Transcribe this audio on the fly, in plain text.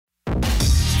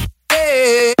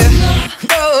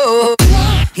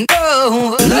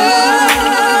No,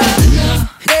 yeah,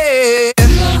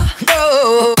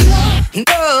 no,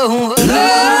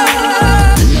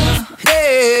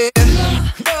 yeah,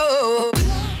 no.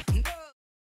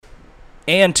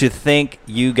 And to think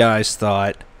you guys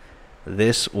thought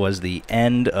this was the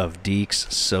end of Deke's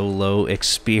solo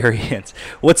experience.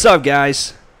 What's up,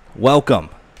 guys? Welcome.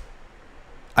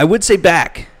 I would say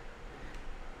back,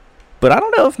 but I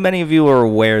don't know if many of you are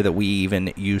aware that we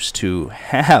even used to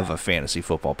have a fantasy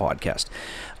football podcast.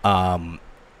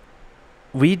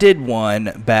 We did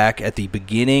one back at the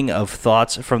beginning of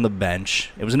Thoughts from the Bench.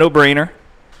 It was a no-brainer.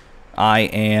 I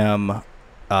am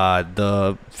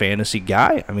the fantasy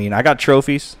guy. I mean, I got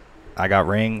trophies. I got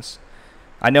rings.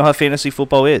 I know how fantasy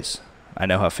football is. I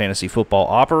know how fantasy football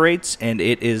operates, and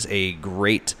it is a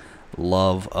great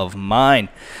love of mine.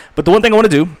 But the one thing I want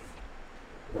to do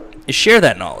is share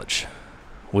that knowledge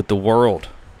with the world.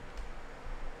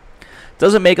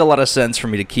 Doesn't make a lot of sense for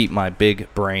me to keep my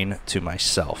big brain to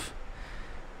myself.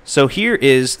 So here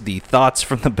is the Thoughts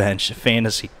from the Bench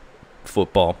fantasy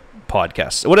football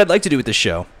podcast. So what I'd like to do with this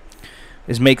show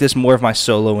is make this more of my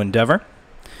solo endeavor.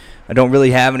 I don't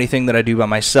really have anything that I do by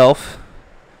myself.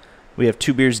 We have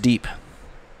 2 beers deep.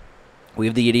 We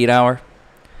have the Idiot Hour.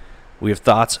 We have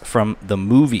Thoughts from the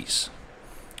Movies.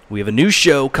 We have a new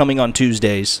show coming on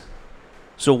Tuesdays.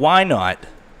 So why not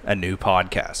a new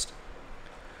podcast?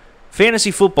 Fantasy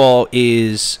football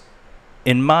is,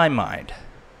 in my mind,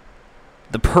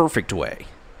 the perfect way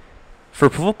for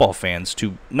football fans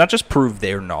to not just prove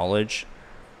their knowledge,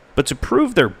 but to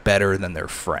prove they're better than their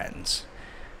friends.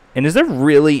 And is there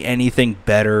really anything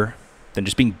better than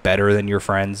just being better than your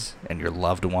friends and your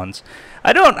loved ones?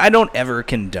 I don't ever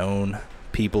condone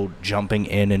people jumping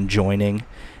in and joining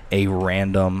a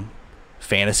random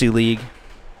fantasy league.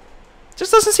 It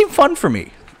just doesn't seem fun for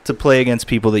me to play against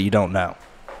people that you don't know.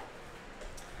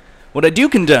 What I do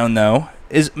condone, though,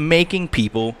 is making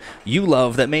people you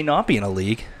love that may not be in a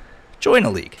league join a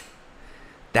league.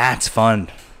 That's fun.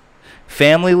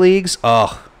 Family leagues,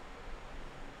 oh,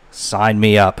 sign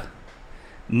me up.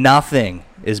 Nothing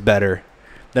is better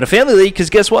than a family league, because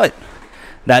guess what?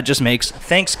 That just makes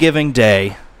Thanksgiving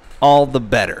Day all the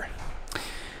better.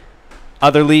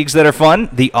 Other leagues that are fun,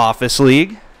 the Office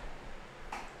League.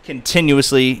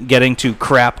 Continuously getting to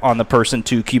crap on the person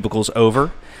 2 cubicles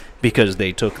over because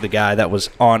they took the guy that was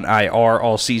on IR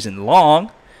all season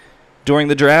long during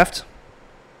the draft.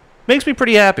 Makes me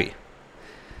pretty happy.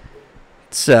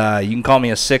 It's, you can call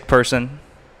me a sick person,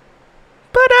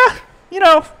 but,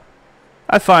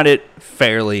 I find it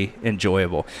fairly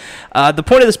enjoyable. The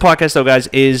point of this podcast, though, guys,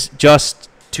 is just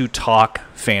to talk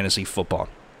fantasy football.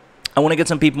 I want to get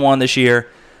some people on this year.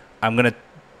 I'm going to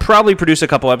probably produce a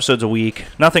couple episodes a week.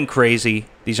 Nothing crazy.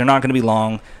 These are not going to be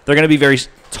long. They're going to be very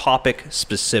topic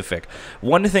specific.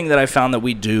 One thing that I found that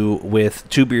we do with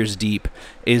 2 Beers Deep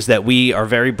is that we are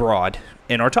very broad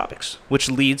in our topics, which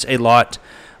leads a lot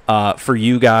for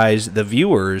you guys, the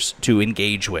viewers, to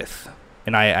engage with.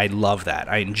 And I love that.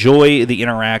 I enjoy the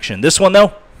interaction. This one,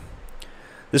 though,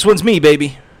 this one's me,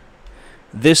 baby.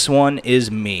 This one is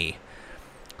me.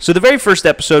 So the very first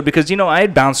episode, because, I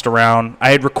had bounced around.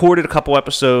 I had recorded a couple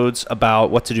episodes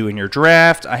about what to do in your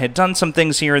draft. I had done some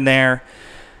things here and there.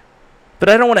 But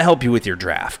I don't want to help you with your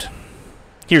draft.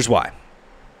 Here's why.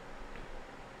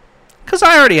 Because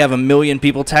I already have a million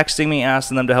people texting me,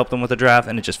 asking them to help them with the draft,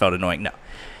 and it just felt annoying. No.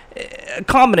 A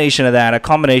combination of that, a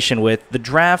combination with the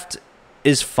draft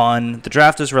is fun. The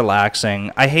draft is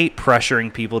relaxing. I hate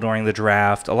pressuring people during the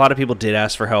draft. A lot of people did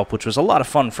ask for help, which was a lot of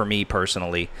fun for me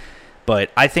personally.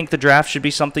 But I think the draft should be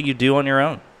something you do on your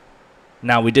own.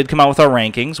 Now, we did come out with our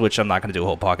rankings, which I'm not going to do a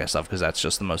whole podcast of because that's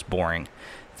just the most boring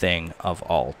thing of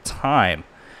all time.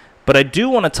 But I do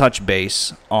want to touch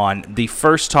base on the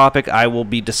first topic I will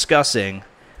be discussing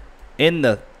in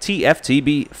the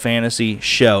TFTB Fantasy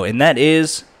Show, and that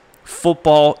is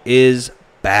football is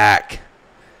back.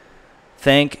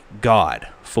 Thank God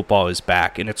football is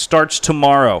back, and it starts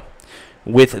tomorrow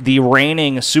with the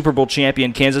reigning Super Bowl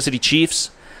champion Kansas City Chiefs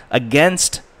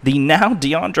against the now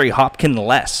DeAndre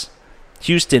Hopkins-less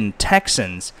Houston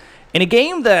Texans in a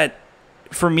game that,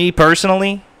 for me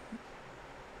personally,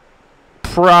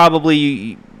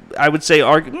 probably, I would say,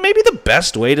 maybe the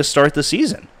best way to start the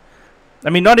season. I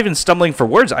mean, not even stumbling for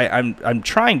words. I'm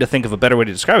trying to think of a better way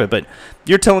to describe it, but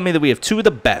you're telling me that we have 2 of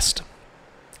the best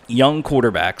young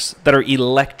quarterbacks that are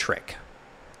electric,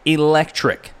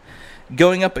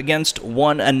 going up against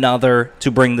one another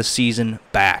to bring the season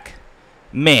back.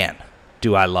 Man,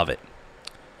 do I love it.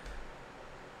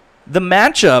 The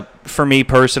matchup, for me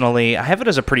personally, I have it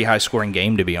as a pretty high-scoring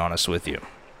game, to be honest with you.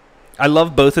 I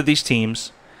love both of these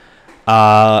teams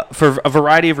for a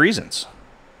variety of reasons.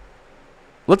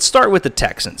 Let's start with the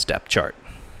Texans depth chart.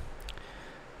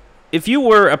 If you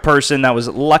were a person that was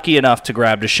lucky enough to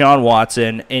grab Deshaun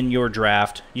Watson in your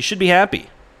draft, you should be happy.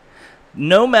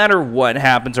 No matter what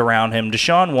happens around him,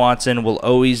 Deshaun Watson will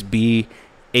always be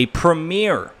a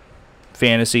premier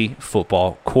fantasy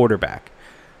football quarterback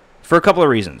for a couple of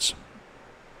reasons.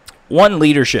 One,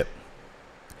 leadership.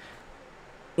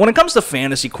 When it comes to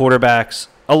fantasy quarterbacks,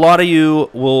 a lot of you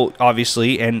will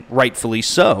obviously, and rightfully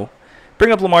so,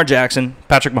 bring up Lamar Jackson,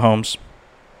 Patrick Mahomes,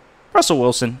 Russell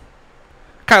Wilson,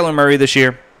 Kyler Murray this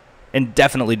year, and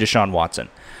definitely Deshaun Watson.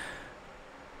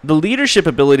 The leadership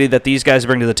ability that these guys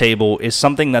bring to the table is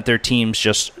something that their teams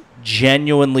just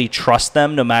genuinely trust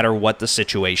them no matter what the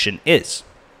situation is.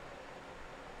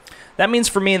 That means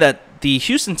for me that the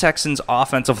Houston Texans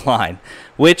offensive line,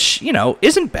 which,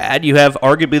 isn't bad. You have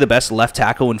arguably the best left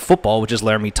tackle in football, which is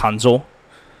Laramie Tunsil.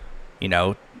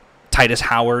 Titus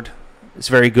Howard is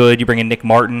very good. You bring in Nick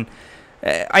Martin.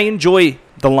 I enjoy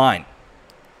the line.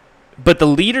 But the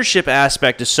leadership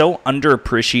aspect is so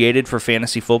underappreciated for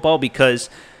fantasy football because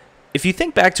if you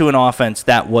think back to an offense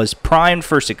that was primed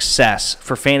for success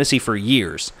for fantasy for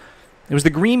years, it was the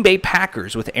Green Bay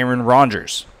Packers with Aaron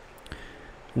Rodgers.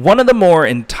 One of the more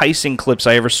enticing clips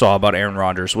I ever saw about Aaron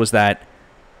Rodgers was that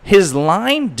his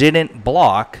line didn't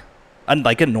block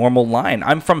like a normal line.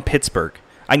 I'm from Pittsburgh.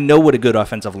 I know what a good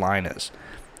offensive line is.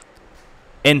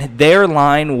 And their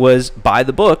line was, by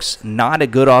the books, not a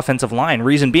good offensive line.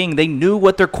 Reason being, they knew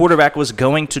what their quarterback was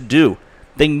going to do.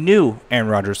 They knew Aaron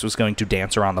Rodgers was going to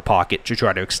dance around the pocket to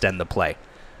try to extend the play.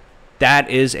 That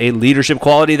is a leadership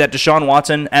quality that Deshaun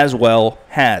Watson as well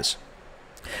has.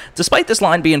 Despite this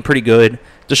line being pretty good,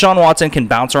 Deshaun Watson can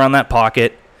bounce around that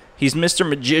pocket. He's Mr.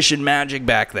 Magician Magic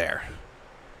back there,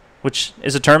 which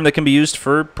is a term that can be used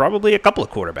for probably a couple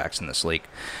of quarterbacks in this league.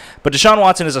 But Deshaun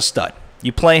Watson is a stud.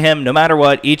 You play him no matter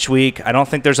what each week. I don't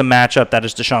think there's a matchup that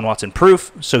is Deshaun Watson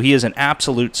proof, so he is an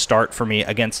absolute start for me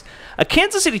against a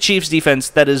Kansas City Chiefs defense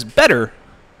that is better,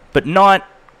 but not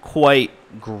quite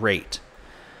great.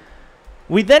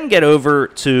 We then get over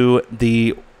to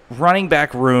the running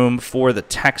back room for the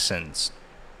Texans.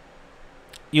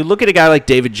 You look at a guy like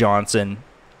David Johnson,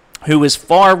 who is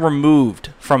far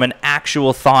removed from an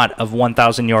actual thought of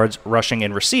 1,000 yards rushing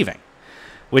and receiving,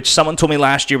 which someone told me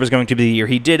last year was going to be the year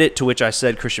he did it, to which I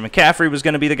said Christian McCaffrey was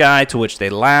going to be the guy, to which they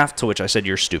laughed, to which I said,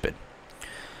 you're stupid.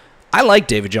 I like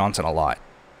David Johnson a lot.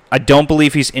 I don't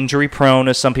believe he's injury-prone,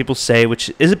 as some people say,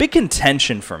 which is a big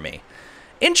contention for me.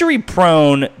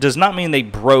 Injury-prone does not mean they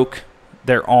broke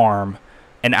their arm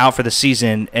and out for the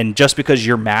season, and just because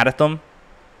you're mad at them,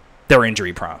 they're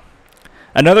injury-prone.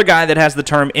 Another guy that has the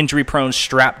term injury-prone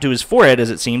strapped to his forehead, as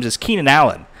it seems, is Keenan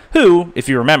Allen, who, if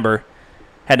you remember,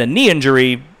 had a knee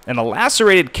injury and a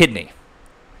lacerated kidney.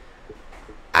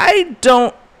 I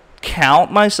don't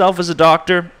count myself as a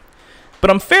doctor, but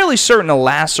I'm fairly certain a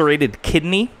lacerated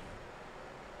kidney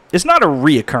is not a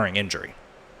reoccurring injury.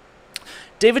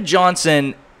 David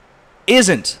Johnson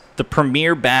isn't the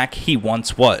premier back he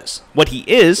once was. What he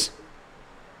is,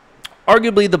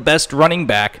 arguably the best running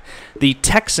back the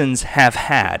Texans have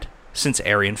had since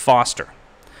Arian Foster.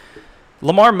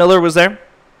 Lamar Miller was there,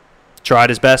 tried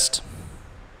his best.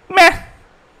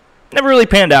 Never really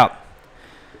panned out.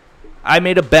 I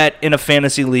made a bet in a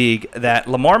fantasy league that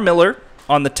Lamar Miller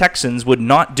on the Texans would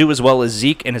not do as well as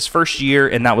Zeke in his first year,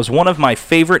 and that was one of my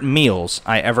favorite meals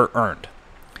I ever earned.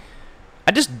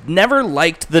 I just never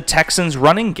liked the Texans'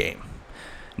 running game.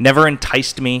 Never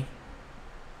enticed me.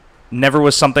 Never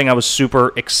was something I was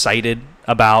super excited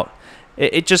about.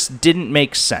 It just didn't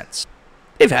make sense.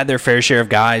 They've had their fair share of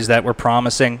guys that were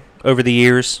promising over the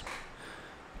years.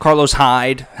 Carlos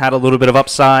Hyde had a little bit of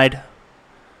upside.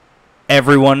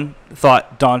 Everyone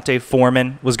thought Dante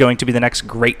Foreman was going to be the next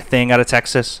great thing out of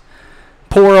Texas.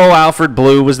 Poor old Alfred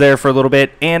Blue was there for a little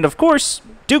bit. And, of course,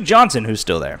 Duke Johnson, who's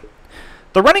still there.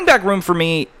 The running back room for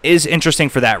me is interesting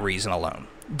for that reason alone.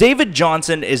 David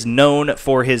Johnson is known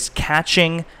for his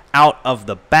catching out of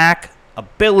the back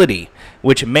ability,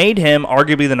 which made him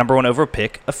arguably the number one overall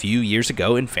pick a few years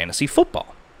ago in fantasy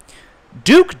football.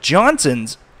 Duke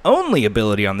Johnson's only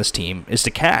ability on this team is to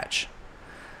catch.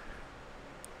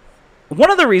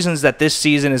 One of the reasons that this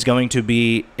season is going to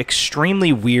be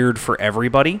extremely weird for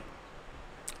everybody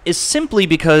is simply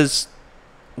because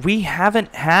we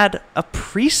haven't had a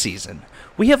preseason.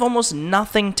 We have almost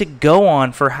nothing to go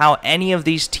on for how any of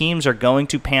these teams are going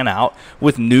to pan out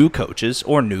with new coaches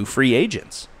or new free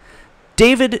agents.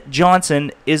 David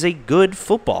Johnson is a good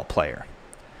football player.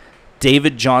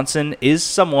 David Johnson is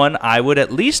someone I would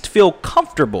at least feel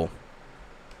comfortable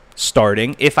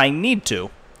starting if I need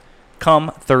to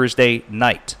come Thursday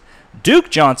night. Duke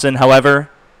Johnson,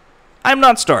 however, I'm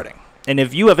not starting. And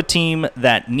if you have a team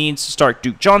that needs to start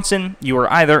Duke Johnson, you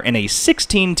are either in a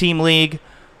 16-team league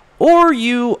or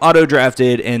you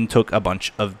auto-drafted and took a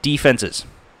bunch of defenses.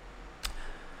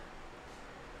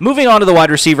 Moving on to the wide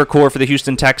receiver core for the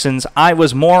Houston Texans, I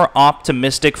was more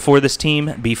optimistic for this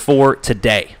team before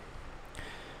today.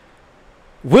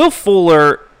 Will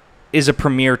Fuller is a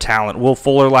premier talent. Will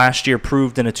Fuller last year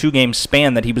proved in a 2-game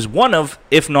span that he was one of,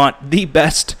 if not the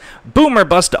best, boomer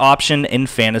bust option in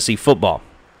fantasy football.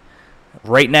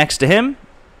 Right next to him,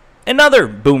 another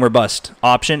boomer bust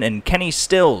option in Kenny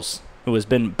Stills, who has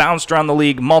been bounced around the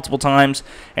league multiple times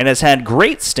and has had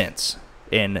great stints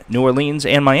in New Orleans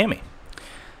and Miami.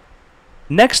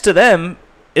 Next to them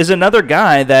is another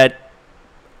guy that,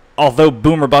 although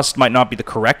boomer bust might not be the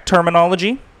correct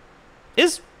terminology,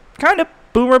 is kind of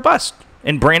boomer bust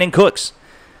in Brandon Cooks.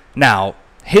 Now,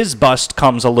 his bust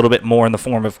comes a little bit more in the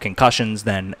form of concussions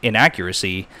than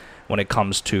inaccuracy when it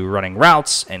comes to running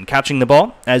routes and catching the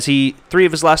ball, as 3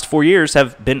 of his last 4 years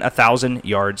have been 1,000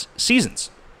 yards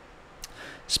seasons.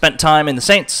 Spent time in the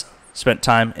Saints, spent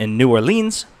time in New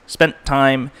Orleans, spent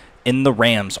time in the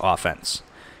Rams offense.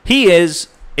 He is,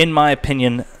 in my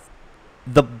opinion,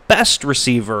 the best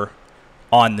receiver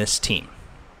on this team.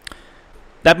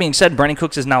 That being said, Brandon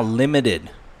Cooks is now limited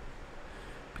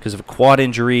because of a quad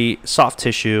injury, soft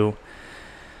tissue.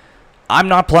 I'm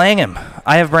not playing him.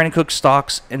 I have Brandon Cooks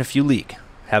stocks in a few leagues.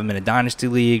 Have him in a dynasty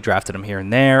league, drafted him here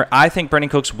and there. I think Brandon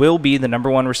Cooks will be the number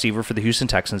 1 receiver for the Houston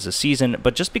Texans this season,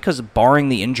 but just because barring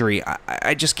the injury,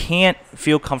 I just can't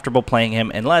feel comfortable playing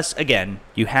him unless, again,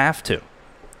 you have to.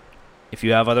 If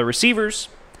you have other receivers,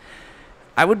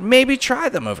 I would maybe try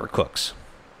them over Cooks.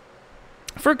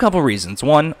 For a couple reasons.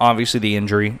 1, obviously the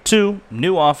injury. 2,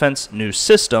 new offense, new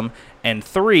system. And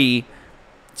 3,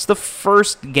 it's the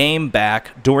first game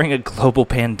back during a global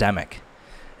pandemic.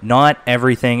 Not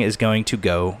everything is going to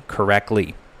go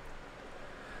correctly.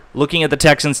 Looking at the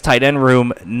Texans' tight end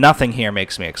room, nothing here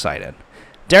makes me excited.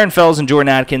 Darren Fells and Jordan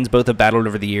Atkins both have battled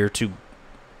over the year to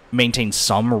maintain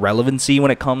some relevancy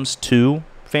when it comes to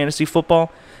fantasy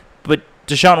football, but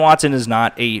Deshaun Watson is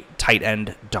not a tight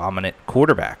end dominant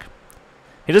quarterback.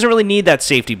 He doesn't really need that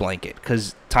safety blanket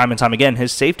because time and time again,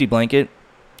 his safety blanket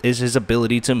is his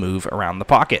ability to move around the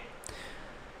pocket.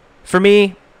 For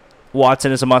me,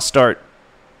 Watson is a must start.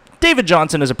 David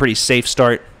Johnson is a pretty safe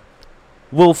start.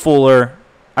 Will Fuller,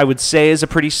 I would say, is a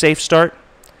pretty safe start.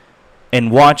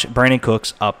 And watch Brandon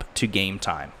Cooks up to game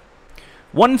time.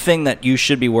 One thing that you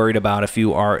should be worried about if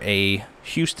you are a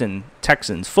Houston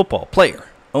Texans football player,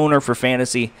 owner for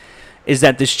fantasy, is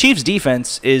that this Chiefs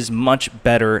defense is much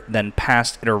better than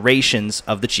past iterations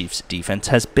of the Chiefs defense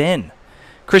has been.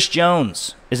 Chris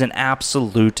Jones is an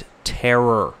absolute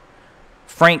terror.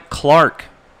 Frank Clark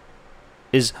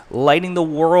is lighting the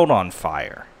world on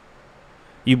fire.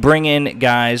 You bring in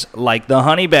guys like the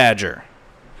Honey Badger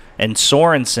and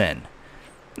Sorensen,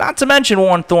 not to mention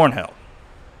Juan Thornhill.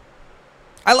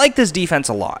 I like this defense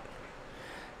a lot.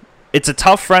 It's a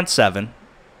tough front seven.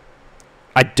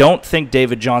 I don't think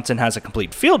David Johnson has a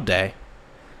complete field day,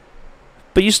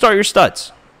 but you start your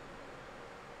studs.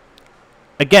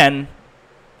 Again,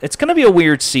 it's going to be a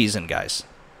weird season, guys.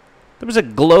 There was a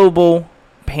global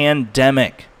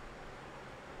pandemic.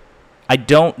 I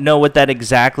don't know what that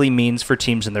exactly means for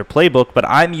teams in their playbook, but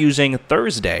I'm using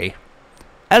Thursday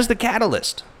as the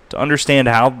catalyst to understand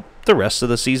how the rest of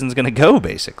the season's going to go,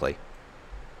 basically.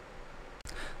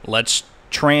 Let's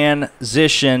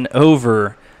transition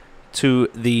over to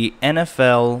the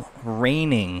NFL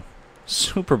reigning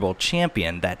Super Bowl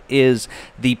champion that is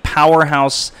the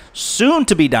powerhouse,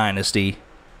 soon-to-be dynasty,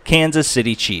 Kansas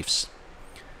City Chiefs.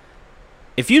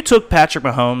 If you took Patrick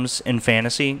Mahomes in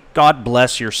fantasy, God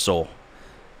bless your soul.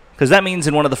 Because that means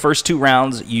in one of the first 2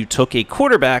 rounds, you took a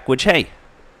quarterback, which, hey,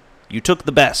 you took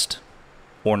the best,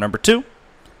 or number 2.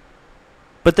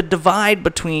 But the divide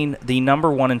between the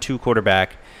number 1 and 2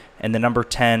 quarterback and the number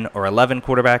 10 or 11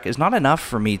 quarterback is not enough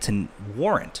for me to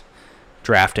warrant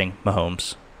drafting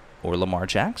Mahomes or Lamar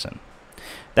Jackson.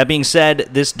 That being said,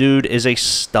 this dude is a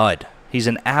stud. He's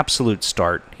an absolute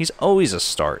start. He's always a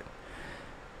start.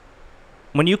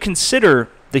 When you consider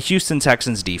the Houston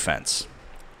Texans defense,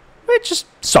 it's just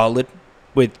solid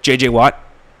with J.J. Watt,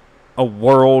 a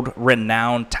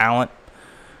world-renowned talent.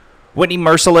 Whitney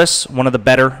Merciless, one of the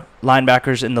better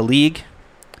linebackers in the league.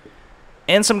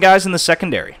 And some guys in the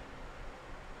secondary,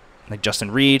 like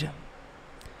Justin Reed,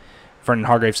 Vernon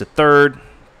Hargreaves III.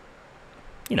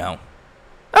 You know,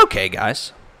 okay,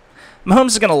 guys. Mahomes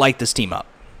is going to light this team up.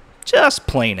 Just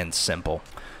plain and simple.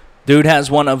 Dude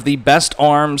has one of the best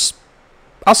arms,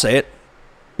 I'll say it,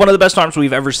 one of the best arms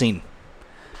we've ever seen.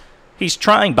 He's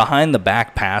trying behind the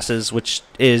back passes, which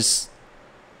is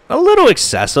a little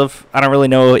excessive. I don't really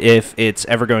know if it's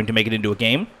ever going to make it into a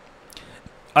game.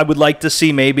 I would like to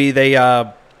see maybe they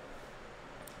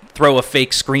throw a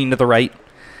fake screen to the right,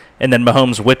 and then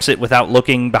Mahomes whips it without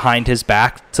looking behind his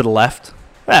back to the left.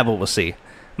 But we'll see.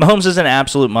 Mahomes is an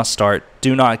absolute must-start.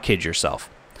 Do not kid yourself.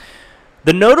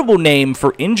 The notable name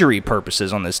for injury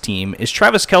purposes on this team is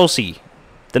Travis Kelce,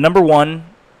 the number 1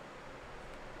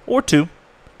 or 2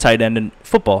 tight end in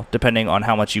football, depending on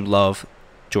how much you love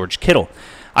George Kittle.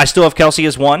 I still have Kelce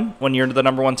as 1. When you're the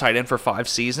number 1 tight end for 5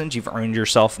 seasons, you've earned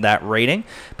yourself that rating.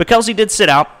 But Kelce did sit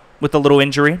out with a little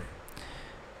injury.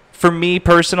 For me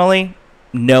personally,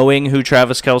 knowing who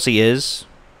Travis Kelce is,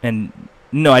 and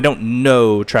no, I don't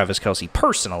know Travis Kelce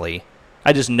personally.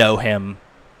 I just know him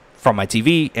from my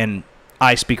TV, and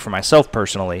I speak for myself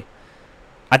personally.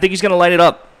 I think he's going to light it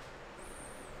up.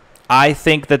 I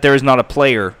think that there is not a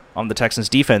player on the Texans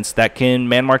defense that can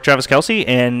man-mark Travis Kelce,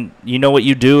 and you know what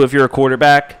you do if you're a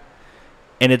quarterback,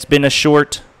 and it's been a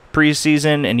short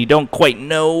preseason, and you don't quite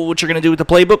know what you're going to do with the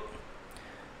playbook?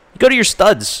 You go to your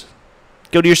studs.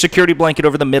 Go to your security blanket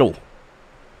over the middle.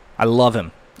 I love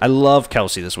him. I love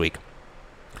Kelce this week.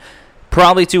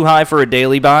 Probably too high for a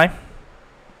daily buy,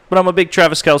 but I'm a big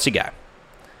Travis Kelce guy.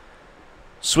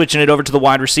 Switching it over to the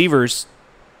wide receivers,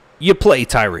 you play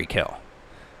Tyreek Hill.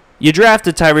 You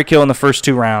drafted Tyreek Hill in the first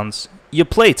 2 rounds. You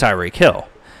play Tyreek Hill.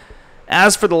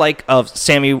 As for the like of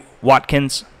Sammy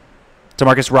Watkins,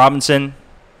 Demarcus Robinson,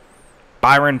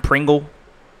 Byron Pringle,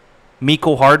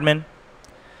 Mecole Hardman,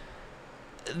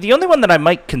 the only one that I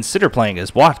might consider playing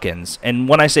is Watkins. And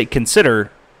when I say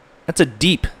consider, that's a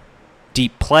deep,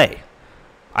 deep play.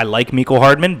 I like Mecole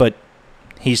Hardman, but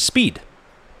he's speed.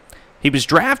 He was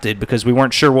drafted because we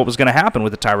weren't sure what was going to happen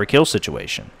with the Tyreek Hill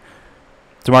situation.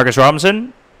 Demarcus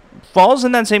Robinson falls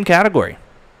in that same category.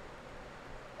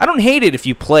 I don't hate it if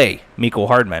you play Mecole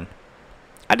Hardman.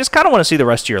 I just kind of want to see the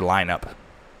rest of your lineup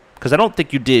because I don't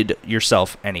think you did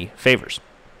yourself any favors.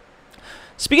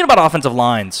 Speaking about offensive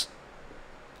lines,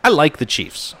 I like the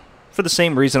Chiefs for the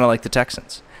same reason I like the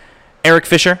Texans. Eric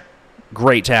Fisher,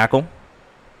 great tackle.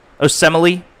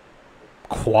 Osemele,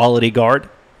 quality guard.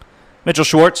 Mitchell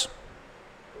Schwartz,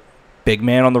 big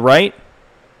man on the right.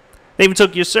 They even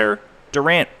took Yasir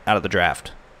Durant out of the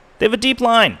draft. They have a deep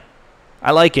line.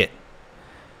 I like it.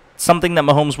 It's something that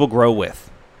Mahomes will grow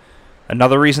with.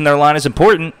 Another reason their line is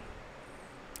important,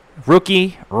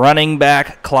 rookie running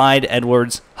back Clyde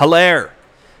Edwards-Helaire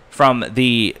from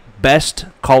the best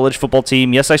college football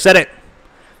team. Yes, I said it.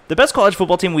 The best college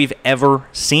football team we've ever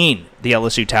seen, the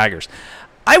LSU Tigers.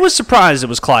 I was surprised it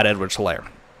was Clyde Edwards-Helaire.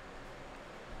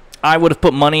 I would have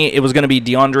put money it was going to be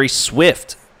DeAndre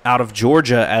Swift out of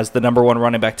Georgia as the number 1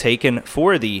 running back taken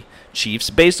for the Chiefs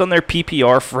based on their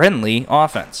PPR-friendly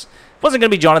offense. It wasn't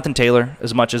going to be Jonathan Taylor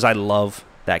as much as I love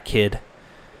that kid.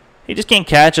 He just can't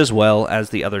catch as well as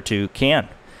the other 2 can.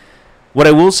 What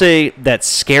I will say that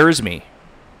scares me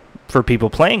for people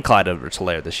playing Clyde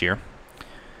Edwards-Helaire this year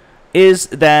is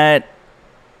that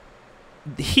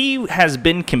he has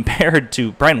been compared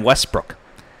to Brian Westbrook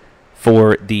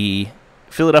for the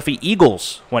Philadelphia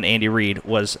Eagles when Andy Reid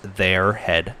was their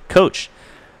head coach.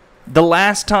 The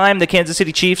last time the Kansas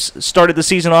City Chiefs started the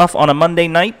season off on a Monday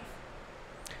night,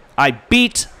 I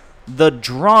beat the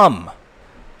drum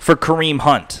for Kareem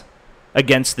Hunt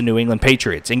against the New England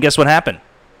Patriots. And guess what happened?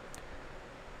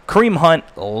 Kareem Hunt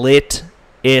lit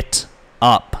it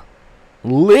up.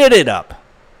 Lit it up.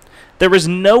 There is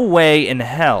no way in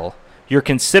hell you're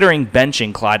considering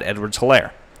benching Clyde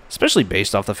Edwards-Helaire, especially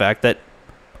based off the fact that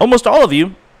almost all of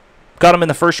you got him in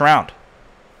the first round.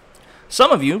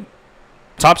 Some of you,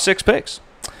 top 6 picks.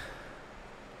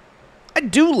 I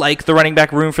do like the running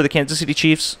back room for the Kansas City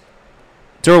Chiefs.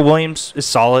 Darrell Williams is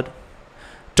solid.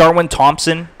 Darwin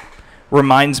Thompson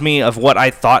reminds me of what I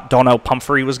thought Donnell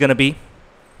Pumphrey was going to be,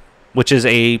 which is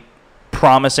a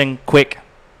promising, quick,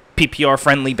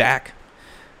 PPR-friendly back.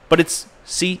 But it's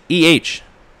CEH.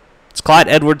 It's Clyde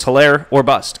Edwards-Helaire or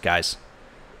bust, guys.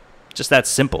 Just that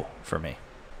simple for me.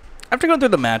 After going through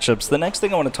the matchups, the next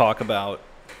thing I want to talk about,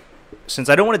 since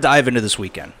I don't want to dive into this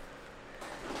weekend,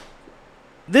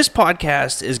 this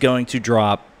podcast is going to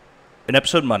drop an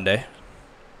episode Monday,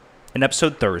 an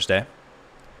episode Thursday,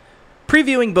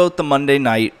 previewing both the Monday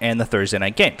night and the Thursday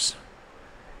night games.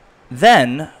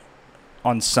 Then,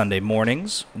 on Sunday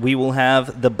mornings, we will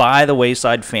have the By the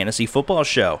Wayside Fantasy Football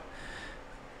Show,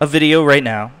 a video right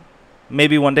now,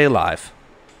 maybe one day live,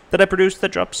 that I produce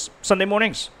that drops Sunday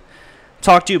mornings.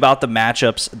 Talk to you about the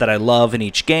matchups that I love in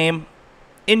each game,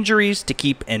 injuries to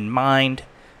keep in mind,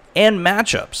 and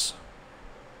matchups.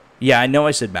 Yeah, I know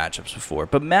I said matchups before,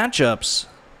 but matchups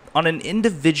on an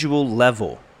individual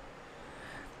level.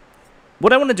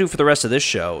 what I want to do for the rest of this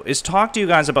show is talk to you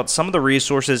guys about some of the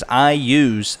resources I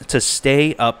use to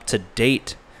stay up to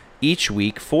date each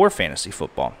week for fantasy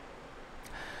football.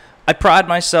 I pride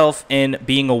myself in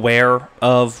being aware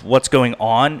of what's going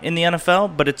on in the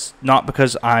NFL, but it's not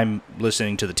because I'm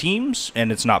listening to the teams,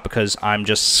 and it's not because I'm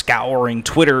just scouring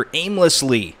Twitter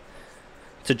aimlessly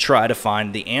to try to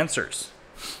find the answers.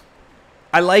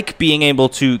 I like being able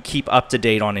to keep up to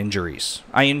date on injuries.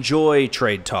 I enjoy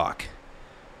trade talk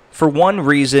for one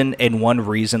reason and one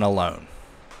reason alone.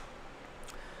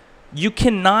 You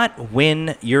cannot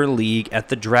win your league at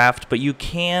the draft, but you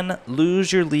can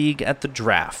lose your league at the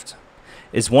draft,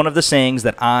 is one of the sayings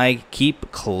that I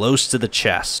keep close to the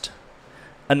chest.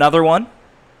 Another one,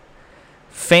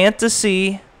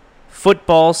 fantasy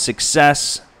football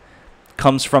success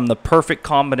comes from the perfect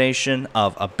combination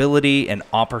of ability and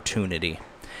opportunity.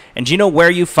 And do you know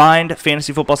where you find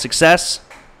fantasy football success?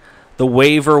 The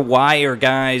waiver wire,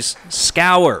 guys.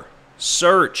 Scour,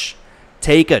 search,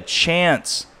 take a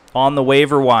chance on the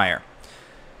waiver wire.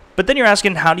 But then you're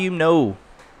asking, how do you know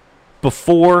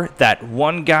before that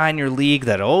one guy in your league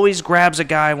that always grabs a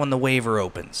guy when the waiver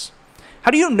opens?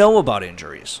 How do you know about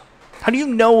injuries? How do you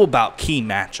know about key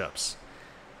matchups?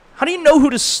 How do you know who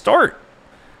to start?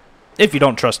 If you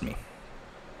don't trust me,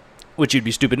 which you'd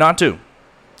be stupid not to.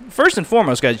 First and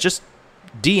foremost, guys, just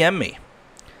DM me.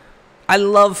 I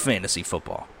love fantasy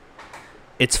football.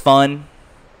 It's fun.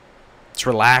 It's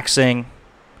relaxing.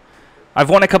 I've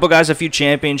won a couple guys a few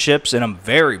championships, and I'm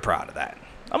very proud of that.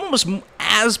 I'm almost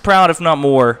as proud, if not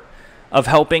more, of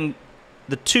helping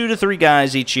the 2 to 3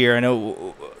 guys each year. I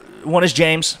know one is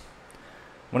James,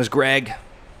 one is Greg.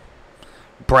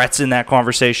 Brett's in that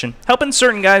conversation. Helping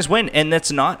certain guys win, and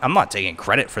I'm not taking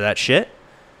credit for that shit.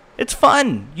 It's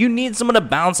fun. You need someone to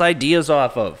bounce ideas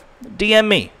off of. DM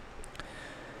me.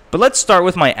 But let's start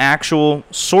with my actual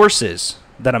sources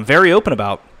that I'm very open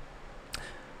about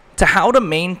to how to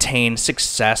maintain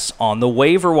success on the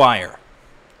waiver wire.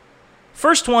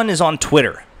 First one is on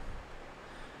Twitter.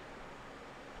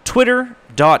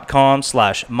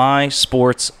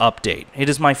 Twitter.com/mysportsupdate. It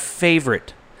is my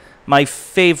favorite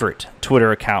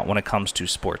Twitter account when it comes to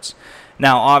sports.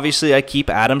 Now, obviously, I keep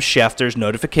Adam Schefter's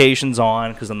notifications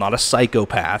on because I'm not a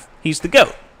psychopath. He's the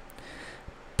GOAT.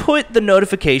 Put the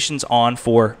notifications on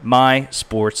for My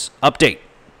Sports Update.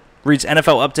 Reads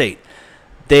NFL Update.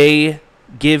 They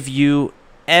give you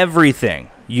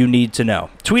everything you need to know.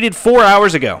 Tweeted 4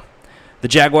 hours ago. The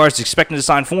Jaguars expecting to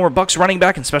sign former Bucs running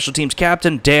back and special teams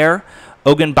captain Dare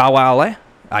Ogunbowale.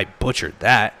 I butchered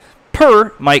that.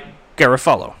 Per Mike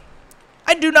Garafolo.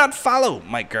 I do not follow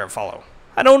Mike Garafolo.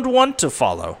 I don't want to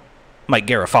follow Mike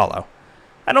Garafolo.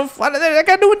 I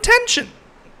got no intention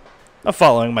of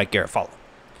following Mike Garafolo.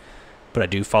 But I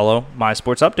do follow My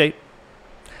Sports Update.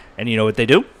 And you know what they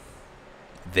do?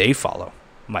 They follow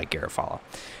Mike Garafolo.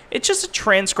 It's just a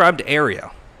transcribed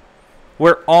area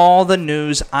where all the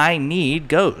news I need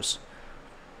goes.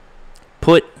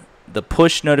 Put the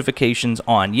push notifications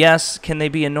on. Yes, can they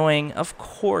be annoying? Of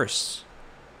course.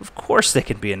 Of course they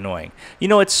can be annoying. You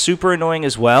know what's super annoying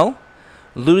as well?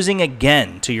 Losing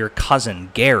again to your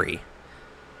cousin, Gary.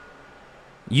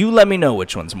 You let me know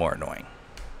which one's more annoying.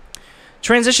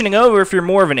 Transitioning over, if you're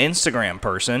more of an Instagram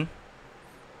person,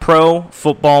 Pro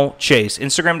Football Chase.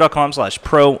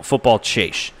 Instagram.com/Pro Football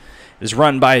Chase. It is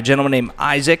run by a gentleman named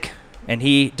Isaac, and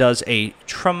he does a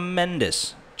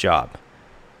tremendous job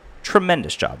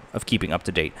of keeping up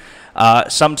to date.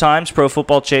 Sometimes Pro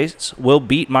Football Chase will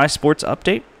beat My Sports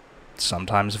Update,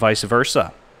 sometimes vice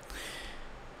versa.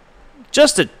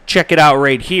 Just to check it out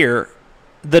right here,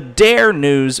 the Dare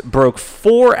news broke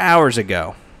 4 hours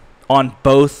ago on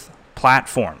both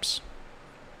platforms.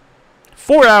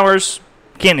 4 hours,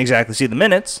 can't exactly see the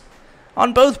minutes,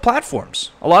 on both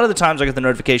platforms. A lot of the times I get the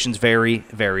notifications very,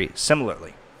 very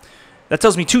similarly. That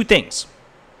tells me two things.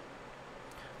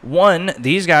 One,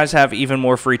 these guys have even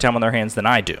more free time on their hands than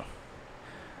I do.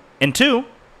 And two,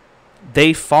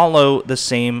 they follow the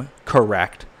same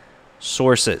correct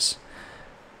sources.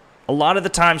 A lot of the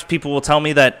times people will tell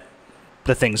me that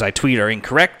the things I tweet are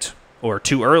incorrect or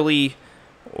too early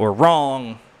or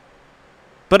wrong.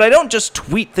 But I don't just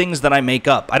tweet things that I make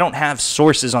up. I don't have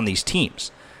sources on these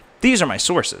teams. These are my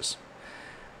sources.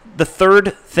 The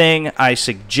third thing I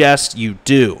suggest you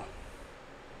do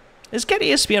is get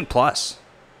ESPN Plus.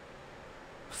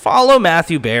 Follow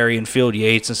Matthew Berry and Field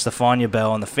Yates and Stephania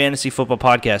Bell on the Fantasy Football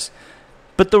Podcast.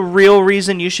 But the real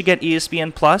reason you should get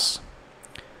ESPN Plus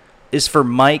is for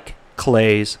Mike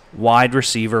Clay's wide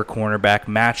receiver cornerback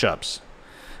matchups.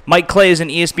 Mike Clay is an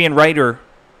ESPN writer.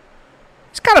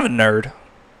 He's kind of a nerd,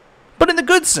 but in the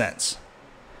good sense.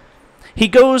 He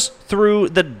goes through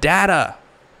the data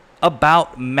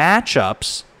about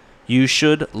matchups you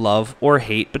should love or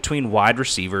hate between wide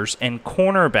receivers and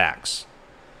cornerbacks.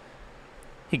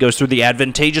 He goes through the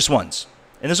advantageous ones.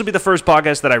 And this will be the first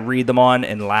podcast that I read them on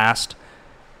and last,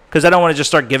 because I don't want to just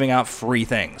start giving out free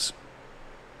things.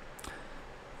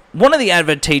 One of the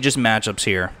advantageous matchups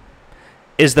here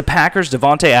is the Packers'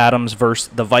 Davante Adams versus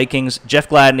the Vikings' Jeff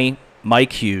Gladney,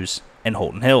 Mike Hughes, and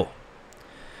Holton Hill.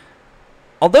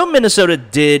 Although Minnesota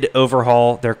did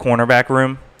overhaul their cornerback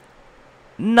room,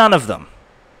 none of them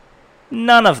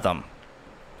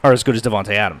are as good as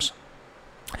Davante Adams.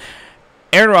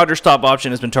 Aaron Rodgers' top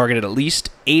option has been targeted at least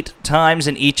 8 times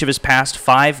in each of his past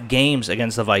 5 games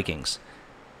against the Vikings.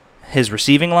 His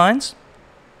receiving lines: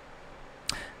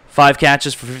 5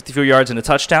 catches for 54 yards and a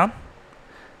touchdown,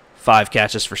 5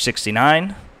 catches for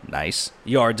 69, nice,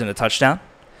 yards and a touchdown,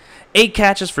 8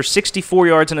 catches for 64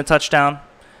 yards and a touchdown,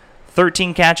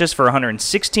 13 catches for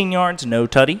 116 yards, no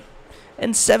tutty,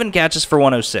 and 7 catches for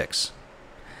 106.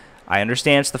 I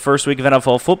understand it's the first week of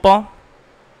NFL football.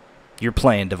 You're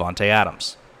playing Davante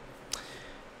Adams.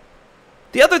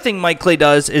 The other thing Mike Clay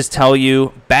does is tell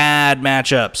you bad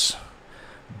matchups.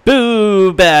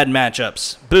 Boo, bad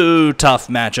matchups. Boo, tough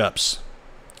matchups.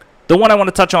 The one I want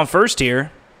to touch on first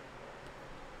here,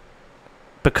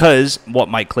 because what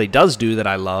Mike Clay does do that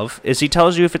I love, is he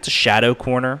tells you if it's a shadow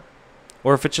corner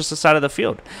or if it's just the side of the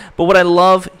field. But what I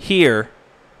love here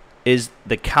is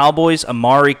the Cowboys'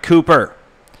 Amari Cooper,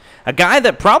 a guy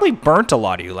that probably burnt a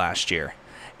lot of you last year,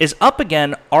 is up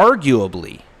again,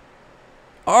 arguably,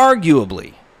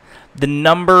 the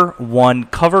number 1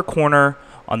 cover corner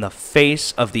on the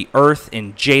face of the earth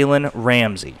in Jalen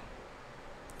Ramsey.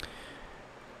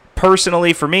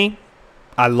 Personally, for me,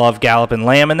 I love Gallup and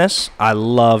Lamb in this. I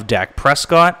love Dak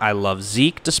Prescott. I love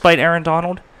Zeke, despite Aaron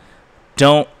Donald.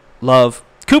 Don't love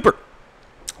Cooper.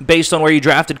 Based on where you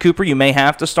drafted Cooper, you may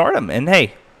have to start him, and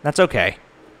hey, that's okay.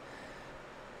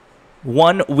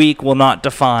 1 week will not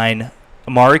define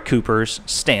Amari Cooper's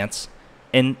stance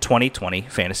in 2020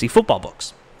 fantasy football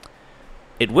books.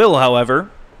 It will, however,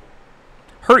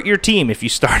 hurt your team if you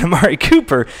start Amari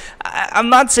Cooper. I'm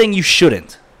not saying you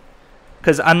shouldn't,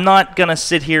 because I'm not going to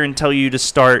sit here and tell you to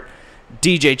start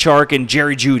DJ Chark and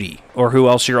Jerry Jeudy, or who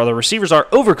else your other receivers are,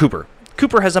 over Cooper.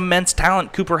 Cooper has immense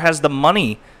talent. Cooper has the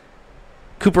money.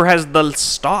 Cooper has the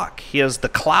stock. He has the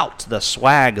clout, the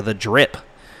swag, the drip,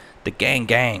 the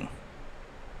gang.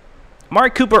 Amari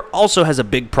Cooper also has a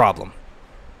big problem.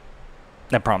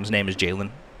 That problem's name is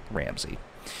Jalen Ramsey.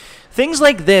 Things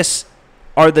like this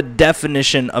are the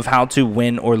definition of how to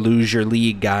win or lose your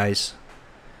league, guys.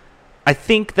 I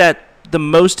think that the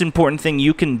most important thing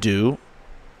you can do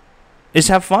is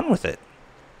have fun with it.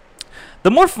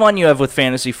 The more fun you have with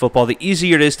fantasy football, the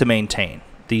easier it is to maintain.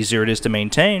 The easier it is to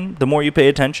maintain, the more you pay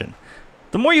attention.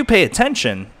 The more you pay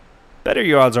attention, better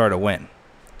your odds are to win.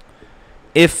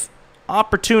 If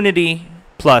opportunity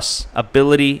plus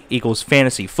ability equals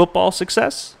fantasy football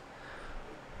success,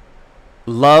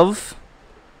 love,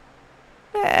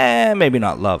 maybe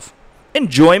not love,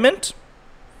 enjoyment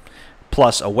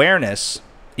plus awareness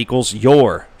equals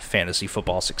your fantasy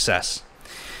football success.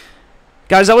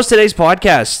 Guys, that was today's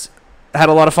podcast. Had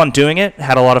a lot of fun doing it.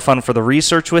 Had a lot of fun for the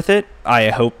research with it. I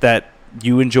hope that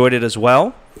you enjoyed it as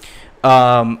well.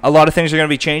 A lot of things are going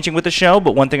to be changing with the show,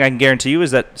 but one thing I can guarantee you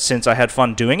is that since I had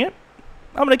fun doing it,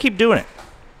 I'm going to keep doing it.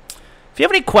 If you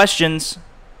have any questions,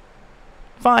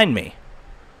 find me.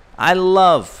 I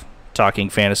love talking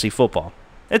fantasy football.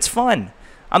 It's fun.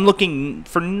 I'm looking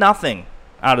for nothing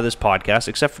out of this podcast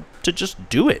except to just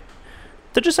do it,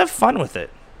 to just have fun with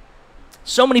it.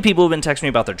 So many people have been texting me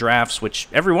about their drafts, which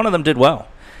every one of them did well.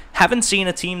 Haven't seen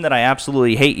a team that I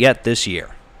absolutely hate yet this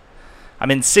year.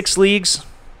 I'm in 6 leagues,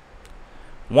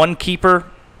 1 keeper,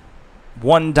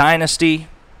 1 dynasty,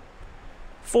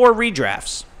 4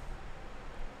 redrafts.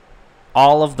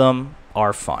 All of them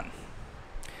are fun.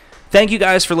 Thank you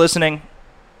guys for listening.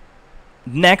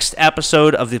 Next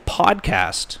episode of the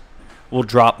podcast will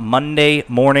drop Monday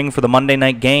morning for the Monday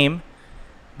night game,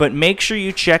 but make sure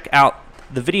you check out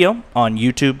the video on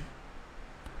YouTube,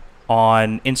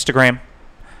 on Instagram,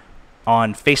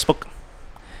 on Facebook.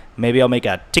 Maybe I'll make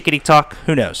a tickety talk,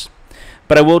 who knows.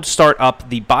 But I will start up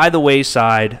the By the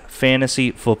Wayside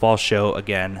fantasy football show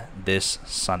again this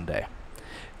Sunday.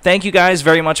 Thank you guys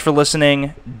very much for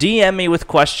listening. DM me with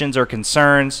questions or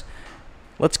concerns.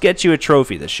 Let's get you a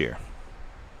trophy this year.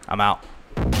 I'm out.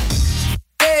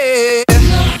 Yeah,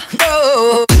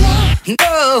 no,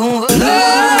 no,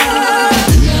 no.